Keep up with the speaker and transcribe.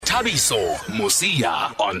Thabiso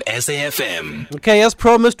Mosia on SAFM. Okay, as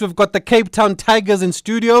promised, we've got the Cape Town Tigers in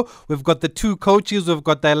studio. We've got the two coaches. We've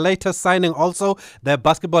got their latest signing also. The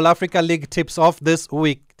Basketball Africa League tips off this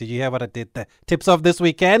week. Did you hear what I did there? Tips off this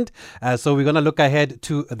weekend. So we're going to look ahead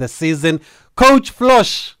to the season. Coach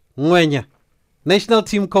Flosh Ngwenya, national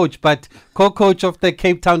team coach, but co-coach of the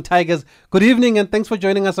Cape Town Tigers. Good evening and thanks for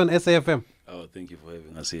joining us on SAFM. Oh, thank you for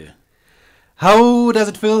having us here. How does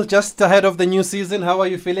it feel just ahead of the new season? How are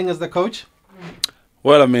you feeling as the coach?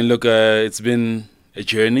 Well, I mean, look, it's been a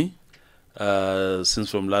journey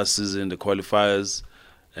since from last season, the qualifiers,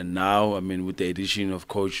 and now, I mean, with the addition of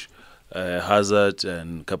Coach Hazard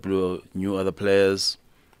and a couple of new other players,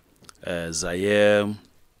 Zaire,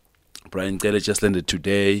 Brian Taylor just landed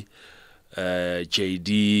today,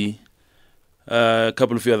 JD, a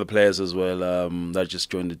couple of few other players as well that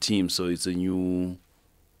just joined the team. So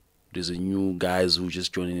there's a new guys who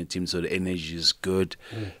just joined the team, so the energy is good.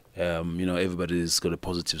 Everybody's got a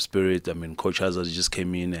positive spirit. I mean, Coach Hazard just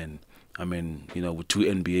came in, and I mean, with 2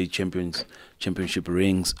 NBA championship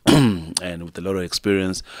rings and with a lot of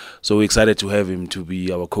experience. So we're excited to have him to be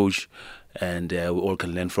our coach, and we all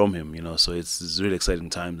can learn from him. So it's really exciting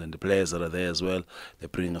times, and the players that are there as well, they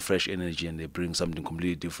bring a fresh energy and they bring something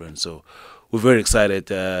completely different. So we're very excited.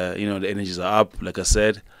 The energies are up, like I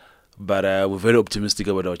said. But we're very optimistic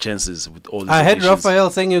about our chances with all these I heard additions. Raphael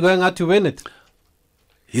saying you're going out to win it.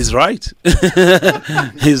 He's right.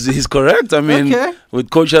 he's correct. I mean, with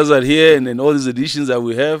Coach Hazard here and all these additions that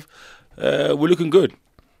we have, we're looking good.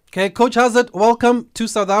 Okay, Coach Hazard, welcome to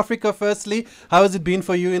South Africa firstly. How has it been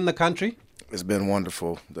for you in the country? It's been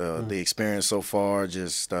wonderful. The experience so far,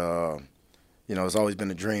 just, it's always been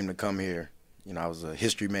a dream to come here. I was a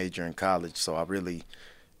history major in college, so I really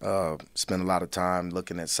spent a lot of time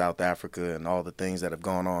looking at South Africa and all the things that have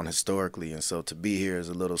gone on historically. And so to be here is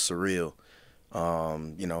a little surreal,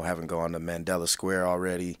 having gone to Mandela Square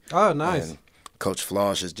already. Oh, nice. And Coach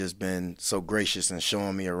Flosh has just been so gracious in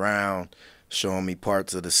showing me around, showing me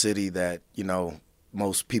parts of the city that,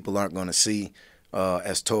 most people aren't going to see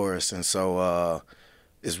as tourists. And so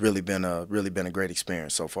it's really been a great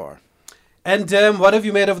experience so far. And what have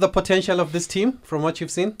you made of the potential of this team from what you've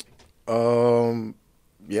seen?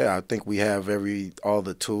 Yeah, I think we have all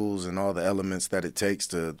the tools and all the elements that it takes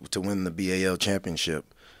to win the BAL championship.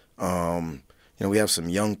 We have some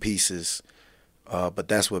young pieces, but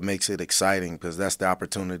that's what makes it exciting, because that's the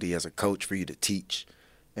opportunity as a coach for you to teach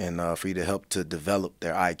and for you to help to develop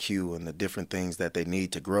their IQ and the different things that they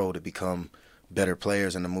need to grow to become better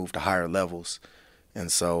players and to move to higher levels.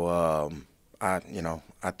 And so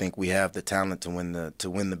I think we have the talent to win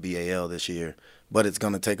the BAL this year. But it's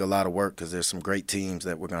going to take a lot of work, because there's some great teams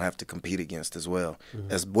that we're going to have to compete against as well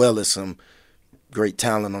as some great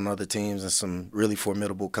talent on other teams and some really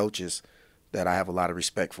formidable coaches that I have a lot of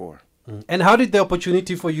respect for. And how did the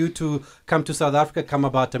opportunity for you to come to South Africa come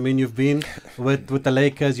about? I mean, you've been with the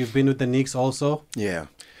Lakers, you've been with the Knicks also. Yeah.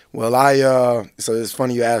 Well, so it's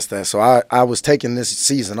funny you asked that. So I was taking this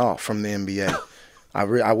season off from the NBA.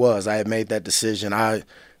 I had made that decision.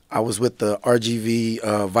 I was with the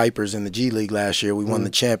RGV Vipers in the G League last year. We won the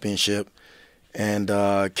championship, and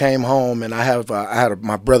came home. And I had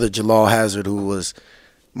my brother Jalal Hazard, who was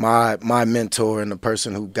my mentor and the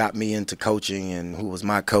person who got me into coaching and who was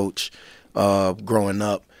my coach growing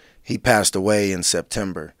up. He passed away in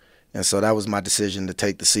September, and so that was my decision to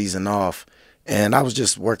take the season off. And I was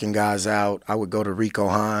just working guys out. I would go to Rico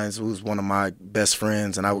Hines, who was one of my best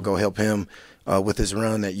friends, and I would go help him with his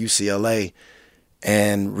run at UCLA.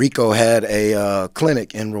 And Rico had a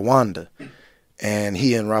clinic in Rwanda, and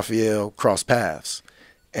he and Raphael crossed paths.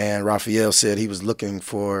 And Raphael said he was looking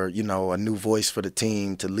for, a new voice for the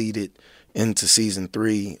team to lead it into season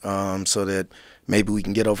 3, so that maybe we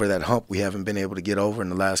can get over that hump we haven't been able to get over in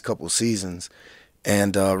the last couple of seasons.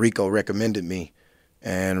 And Rico recommended me,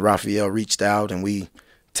 and Raphael reached out, and we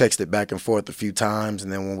texted back and forth a few times.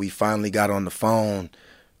 And then when we finally got on the phone,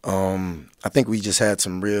 I think we just had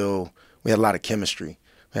we had a lot of chemistry.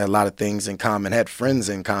 We had a lot of things in common, had friends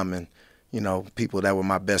in common, people that were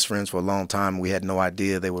my best friends for a long time. We had no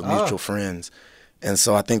idea they were mutual friends. And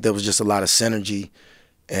so I think there was just a lot of synergy,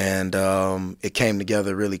 and it came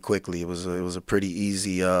together really quickly. It was a pretty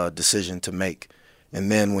easy decision to make.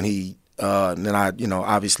 And then when I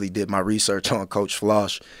obviously did my research on Coach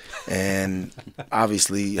Flosh, and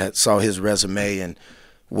obviously saw his resume and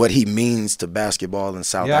what he means to basketball in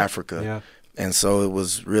South Africa. Yeah. And so it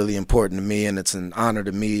was really important to me, and it's an honor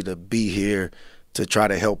to me to be here to try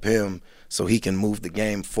to help him so he can move the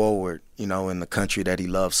game forward, in the country that he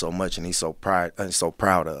loves so much and he's so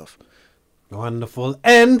proud of. Wonderful.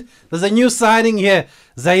 And there's a new signing here.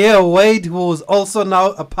 Zaire Wade, who is also now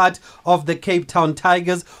a part of the Cape Town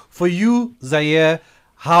Tigers. For you, Zaire,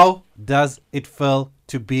 how does it feel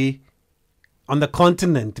to be on the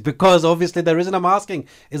continent? Because obviously the reason I'm asking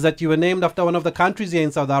is that you were named after one of the countries here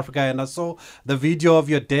in South Africa, and I saw the video of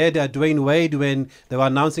your dad, Dwayne Wade, when they were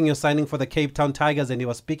announcing your signing for the Cape Town Tigers, and he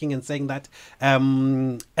was speaking and saying that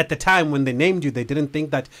at the time when they named you, they didn't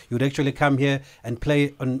think that you'd actually come here and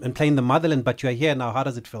play in the motherland, but you are here now. How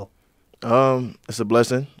does it feel? It's a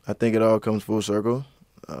blessing. I think it all comes full circle.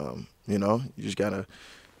 You just gotta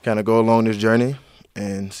kind of go along this journey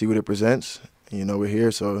and see what it presents. We're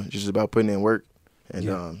here, so it's just about putting in work and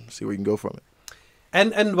see where you can go from it.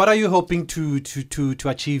 And what are you hoping to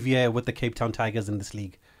achieve here with the Cape Town Tigers in this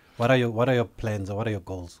league? What are your plans or what are your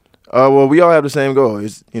goals? Well, we all have the same goal.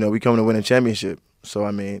 It's we come to win a championship. So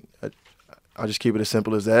I'll just keep it as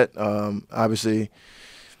simple as that. Obviously,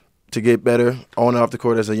 to get better on and off the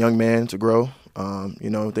court as a young man, to grow,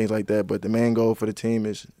 things like that. But the main goal for the team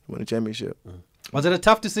is win a championship. Was it a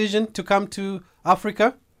tough decision to come to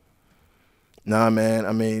Africa? Nah,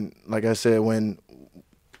 man. Like I said, when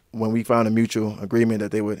we found a mutual agreement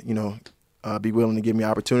that they would, be willing to give me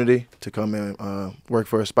opportunity to come and work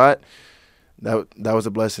for a spot, that was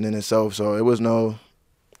a blessing in itself. So it was no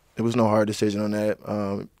hard decision on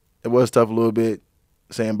that. It was tough a little bit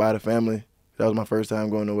saying bye to family. That was my first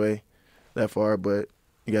time going away that far, but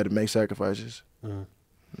you got to make sacrifices. Mm.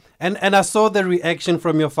 And I saw the reaction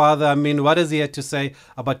from your father. What does he have to say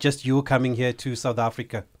about just you coming here to South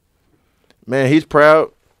Africa? Man, he's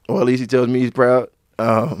proud. Well, at least he tells me he's proud.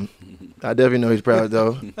 I definitely know he's proud,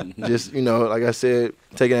 though. Just, like I said,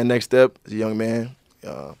 taking that next step as a young man,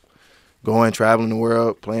 going, traveling the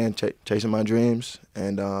world, playing, chasing my dreams,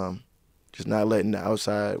 and just not letting the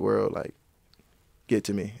outside world, get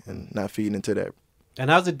to me and not feeding into that. And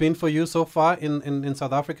how's it been for you so far in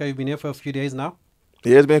South Africa? You've been here for a few days now?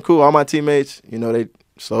 Yeah, it's been cool. All my teammates, they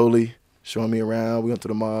slowly showing me around. We went to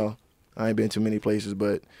the mall. I ain't been too many places,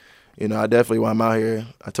 but I definitely, while I'm out here,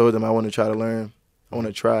 I told them I want to try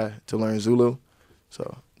to learn Zulu.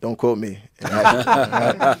 So don't quote me. But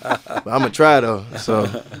I'm going to try, though.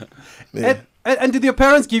 So, yeah. And did your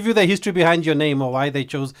parents give you the history behind your name or why they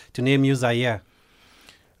chose to name you Zaire?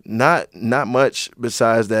 Not much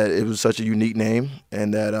besides that it was such a unique name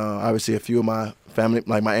and that obviously a few of my family,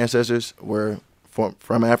 like my ancestors, were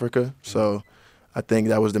from Africa. So I think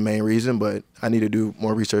that was the main reason, but I need to do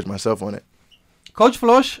more research myself on it. Coach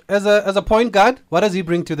Flosh, as a point guard, what does he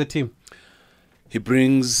bring to the team? He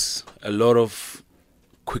brings a lot of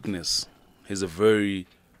quickness. He's a very,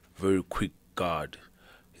 very quick guard.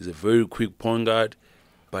 He's a very quick point guard,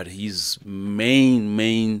 but his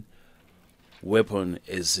main weapon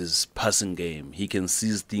is his passing game. He can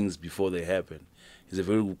seize things before they happen. He's a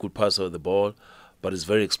very good passer of the ball, but he's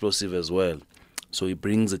very explosive as well. So he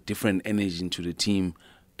brings a different energy into the team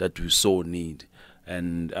that we so need.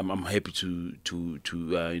 And I'm happy to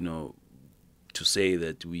say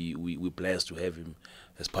that we're blessed to have him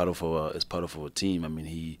as part of our team.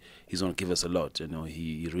 He's gonna give us a lot.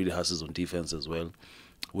 He really hustles on defense as well,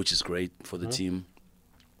 which is great for the team.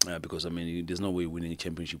 Because there's no way winning a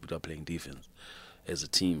championship without playing defense as a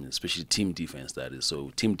team, especially team defense, that is.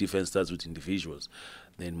 So team defense starts with individuals,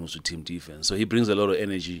 then moves to team defense. So he brings a lot of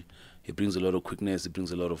energy, he brings a lot of quickness, he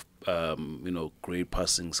brings a lot of great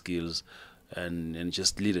passing skills, and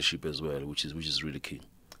just leadership as well, which is really key.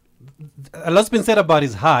 A lot's been said about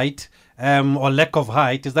his height or lack of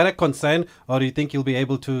height. Is that a concern, or do you think he'll be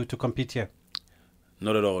able to compete here?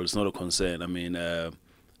 Not at all. It's not a concern.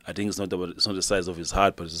 I think it's not the size of his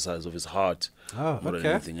heart, but it's the size of his heart more than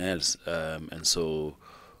anything else. And so,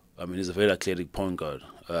 he's a very athletic point guard,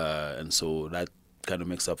 and so that kind of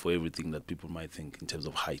makes up for everything that people might think in terms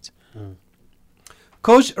of height.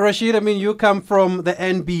 Coach Rashid, you come from the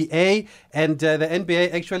NBA, and the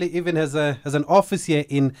NBA actually even has an office here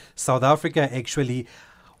in South Africa, actually.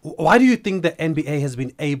 Why do you think the NBA has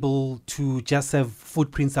been able to just have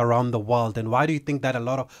footprints around the world? And why do you think that a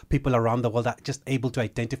lot of people around the world are just able to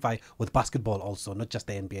identify with basketball also, not just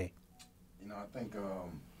the NBA? I think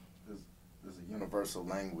there's a universal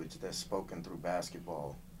language that's spoken through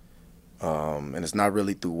basketball. And it's not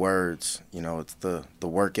really through words. It's the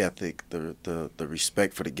work ethic, the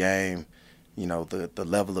respect for the game, the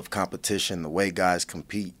level of competition, the way guys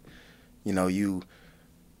compete.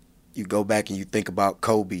 You go back and you think about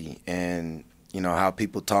Kobe and, how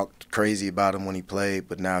people talked crazy about him when he played,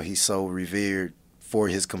 but now he's so revered for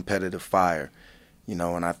his competitive fire,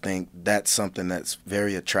 and I think that's something that's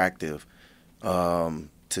very attractive to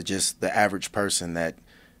just the average person that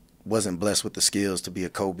wasn't blessed with the skills to be a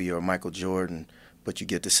Kobe or Michael Jordan, but you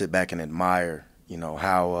get to sit back and admire,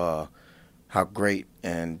 how great,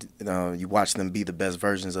 and you watch them be the best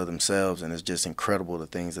versions of themselves, and it's just incredible the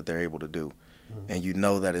things that they're able to do. And you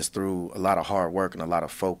know that it's through a lot of hard work and a lot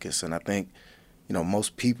of focus. And I think,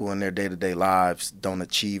 most people in their day-to-day lives don't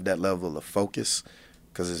achieve that level of focus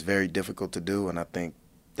because it's very difficult to do. And I think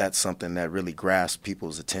that's something that really grasps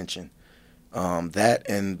people's attention. That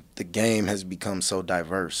and the game has become so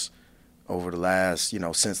diverse over the last,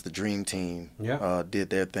 since the Dream Team did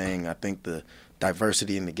their thing. I think the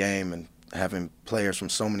diversity in the game and having players from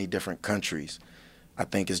so many different countries, I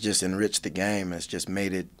think it's just enriched the game. It's just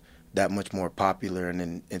made it that much more popular, and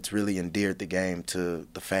then it's really endeared the game to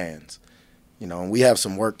the fans. And we have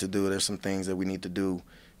some work to do. There's some things that we need to do,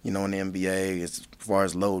 in the NBA as far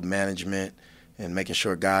as load management and making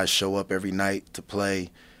sure guys show up every night to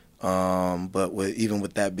play. But even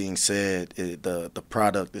with that being said, the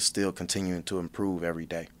product is still continuing to improve every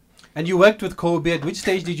day. And you worked with Kobe. At which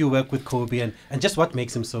stage did you work with Kobe, and just what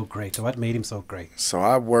makes him so great, or what made him so great? So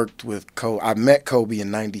I worked with Kobe. I met Kobe in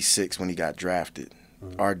 '96 when he got drafted.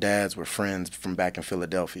 Our dads were friends from back in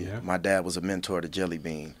Philadelphia. Yeah. My dad was a mentor to Jelly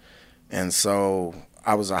Bean. And so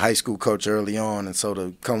I was a high school coach early on, and so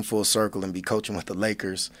to come full circle and be coaching with the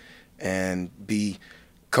Lakers and be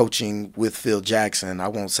coaching with Phil Jackson, I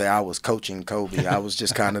won't say I was coaching Kobe. I was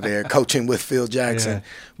just kind of there coaching with Phil Jackson. Yeah.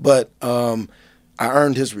 But I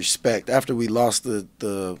earned his respect. After we lost to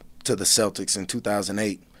the Celtics in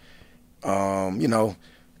 2008,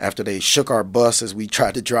 after they shook our bus as we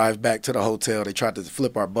tried to drive back to the hotel, they tried to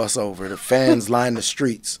flip our bus over. The fans lined the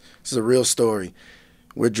streets. This is a real story.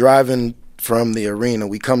 We're driving from the arena.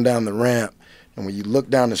 We come down the ramp, and when you look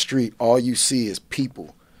down the street, all you see is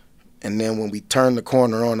people. And then when we turn the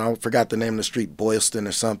corner on, I forgot the name of the street, Boylston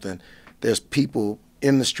or something, there's people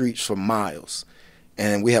in the streets for miles.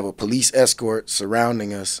 And we have a police escort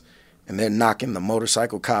surrounding us, and they're knocking the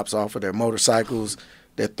motorcycle cops off of their motorcycles.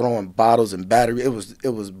 They're throwing bottles and battery. It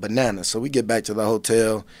was bananas. So we get back to the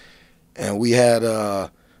hotel, and we had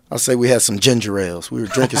I'll say we had some ginger ales. We were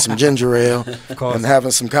drinking some ginger ale and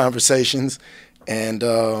having some conversations. And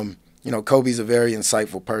Kobe's a very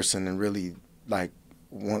insightful person and really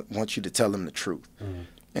wants you to tell him the truth. Mm-hmm.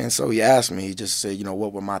 And so he asked me. He just said,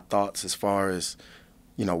 what were my thoughts as far as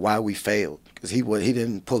why we failed? Because he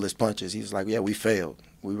didn't pull his punches. He was like, yeah, we failed.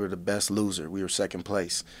 We were the best loser. We were second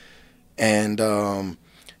place. And,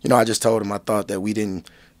 I just told him I thought that we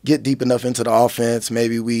didn't get deep enough into the offense.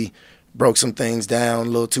 Maybe we broke some things down a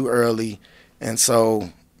little too early. And so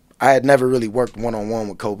I had never really worked one-on-one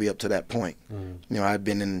with Kobe up to that point. Mm. I'd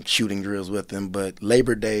been in shooting drills with him. But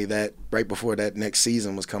Labor Day, that right before that next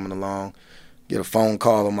season was coming along, get a phone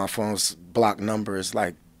call on my phone's block number. It's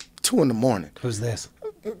like 2 a.m. Who's this?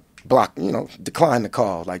 Block, declined the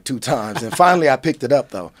call like 2 times. And finally I picked it up,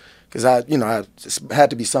 though, because I just had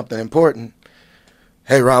to be something important.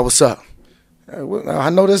 Hey, Rob, what's up? I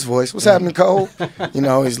know this voice. What's happening, Cole?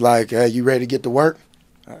 He's like, hey, you ready to get to work?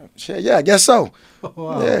 Yeah, I guess so.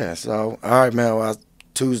 Wow. Yeah, so, all right, man, well,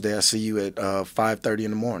 Tuesday I see you at 5:30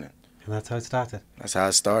 in the morning. And that's how it started. That's how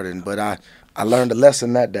it started. But I learned a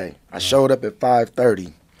lesson that day. I showed up at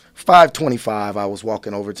 5:30. 5:25, I was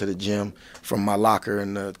walking over to the gym from my locker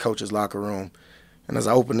in the coach's locker room. And as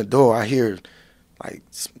I open the door, I hear,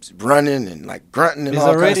 running and, grunting and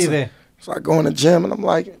all kinds of stuff. He's already there. So I go in the gym, and I'm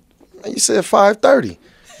like, man, you said 5:30.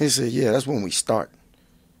 He said, yeah, that's when we start.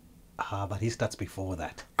 But he starts before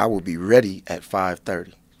that. I will be ready at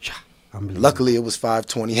 5:30. Luckily, it was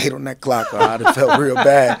 5:28 on that clock, or I'd have felt real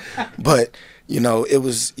bad. But, it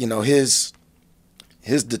was, his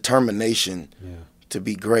determination to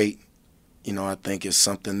be great, I think is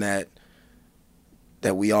something that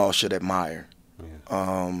we all should admire.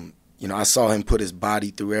 Yeah. I saw him put his body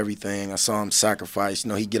through everything. I saw him sacrifice.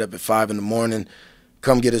 He'd get up at 5 a.m,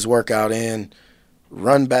 come get his workout in,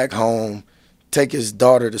 run back home, take his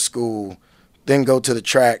daughter to school, then go to the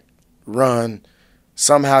track, run.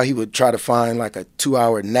 Somehow he would try to find a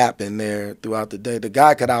 2-hour nap in there throughout the day. The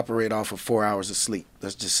guy could operate off of 4 hours of sleep.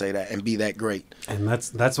 Let's just say that, and be that great. And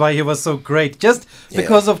that's why he was so great. Just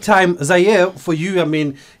because of time, Zaire, for you,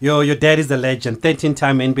 your dad is a legend.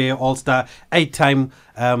 13-time NBA All-Star, 8-time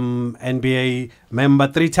NBA member,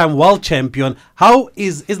 3-time world champion. How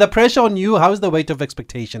is the pressure on you? How is the weight of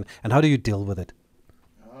expectation, and how do you deal with it?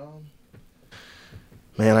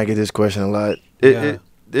 Man, I get this question a lot.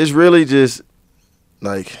 It's really just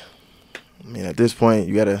at this point,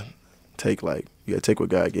 you gotta take what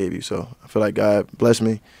God gave you. So I feel like God blessed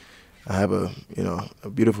me. I have a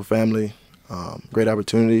beautiful family, great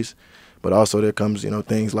opportunities, but also there comes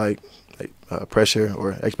things like pressure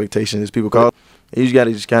or expectation, as people call it. And you just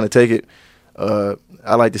gotta just kind of take it.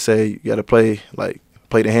 I like to say you got to play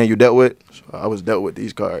the hand you dealt with. So I was dealt with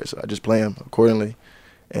these cards. So I just play them accordingly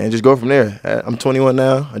and just go from there. I'm 21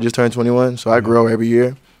 now. I just turned 21, so I grow every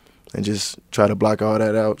year and just try to block all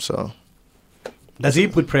that out. So, does he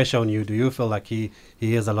put pressure on you? Do you feel like he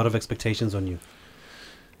has a lot of expectations on you?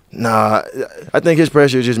 Nah, I think his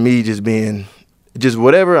pressure is just me just being just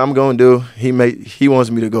whatever I'm going to do. He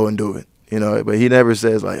wants me to go and do it, you know. But he never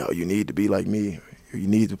says like, oh, you need to be like me, or you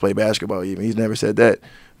need to play basketball. Even he's never said that.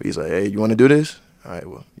 But he's like, hey, you want to do this? All right,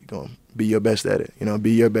 well, you're going to be your best at it, you know,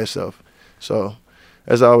 be your best self. So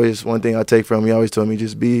that's always one thing I take from him. He always told me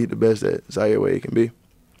just be the best that Zaire Wade can be.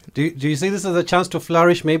 Do you see this as a chance to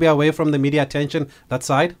flourish, maybe away from the media attention, that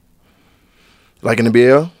side? Like in the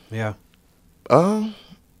BL? Yeah.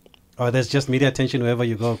 Or there's just media attention wherever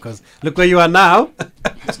you go, because look where you are now.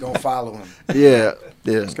 It's going to follow him. Yeah.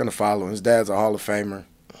 It's going to follow him. His dad's a Hall of Famer.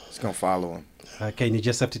 It's going to follow him. Okay, and you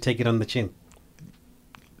just have to take it on the chin.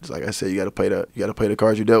 It's like I said, you got to play the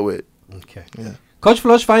cards you dealt with. Okay. Yeah. Coach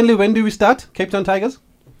Flosh, finally, when do we start? Cape Town Tigers?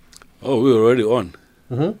 Oh, we're already on.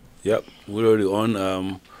 Mm-hmm. Yep, we're already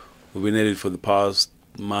on. We've been at it for the past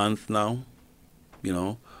month now, you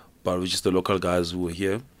know, but we're just the local guys who were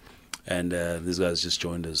here, and these guys just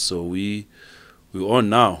joined us. So we're on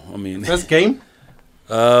now. I mean, first game.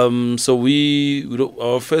 So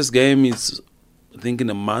our first game is, I think, in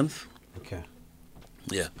a month. Okay.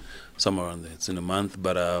 Yeah, somewhere around there. It's in a month,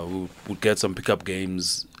 but we'll get some pickup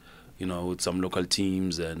games, you know, with some local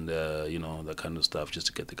teams and you know, that kind of stuff, just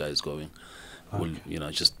to get the guys going. Okay. We'll, you know,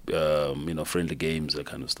 just you know, friendly games, that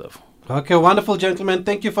kind of stuff. Okay, wonderful, gentlemen.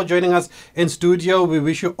 Thank you for joining us in studio. We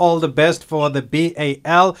wish you all the best for the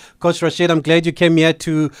BAL. Coach Rashid, I'm glad you came here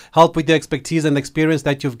to help with the expertise and experience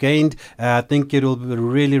that you've gained. I think it will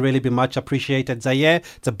really, really be much appreciated. Zaire,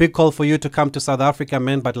 it's a big call for you to come to South Africa,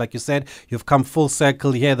 man. But like you said, you've come full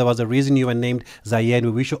circle here. There was a reason you were named Zaire, and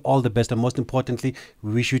we wish you all the best. And most importantly,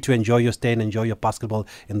 we wish you to enjoy your stay and enjoy your basketball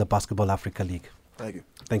in the Basketball Africa League. Thank you.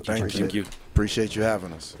 Thank you. Thank you. Appreciate you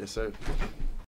having us. Yes, sir.